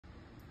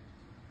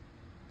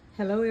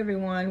Hello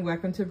everyone,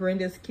 welcome to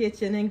Brenda's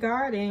Kitchen and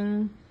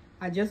Garden.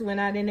 I just went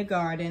out in the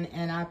garden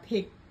and I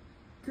picked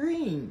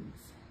greens.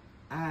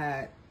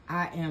 I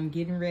am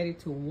getting ready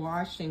to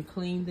wash and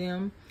clean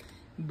them,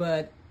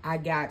 but I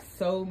got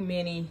so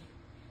many,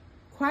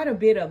 quite a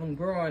bit of them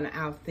growing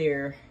out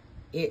there.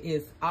 It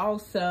is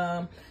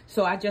awesome.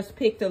 So I just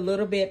picked a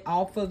little bit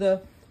out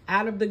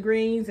of the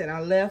greens and I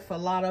left a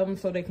lot of them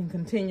so they can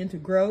continue to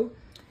grow.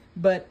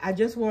 But I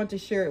just wanted to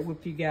share it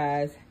with you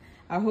guys.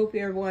 I hope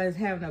everyone is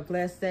having a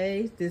blessed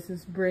day. This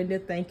is Brenda.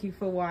 Thank you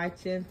for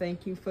watching.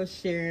 Thank you for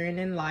sharing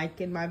and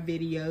liking my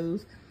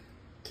videos.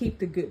 Keep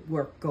the good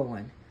work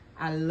going.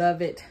 I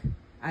love it.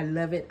 I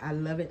love it. I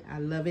love it. I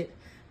love it.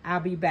 I'll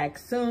be back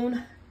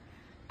soon.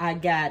 I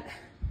got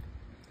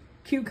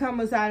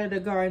cucumbers out of the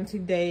garden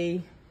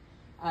today.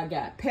 I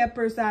got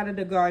peppers out of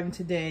the garden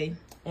today.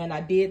 And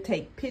I did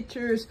take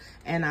pictures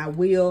and I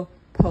will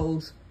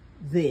post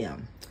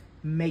them.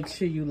 Make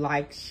sure you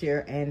like,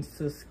 share, and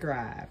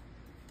subscribe.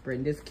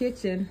 Brenda's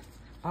Kitchen.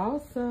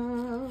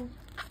 Awesome.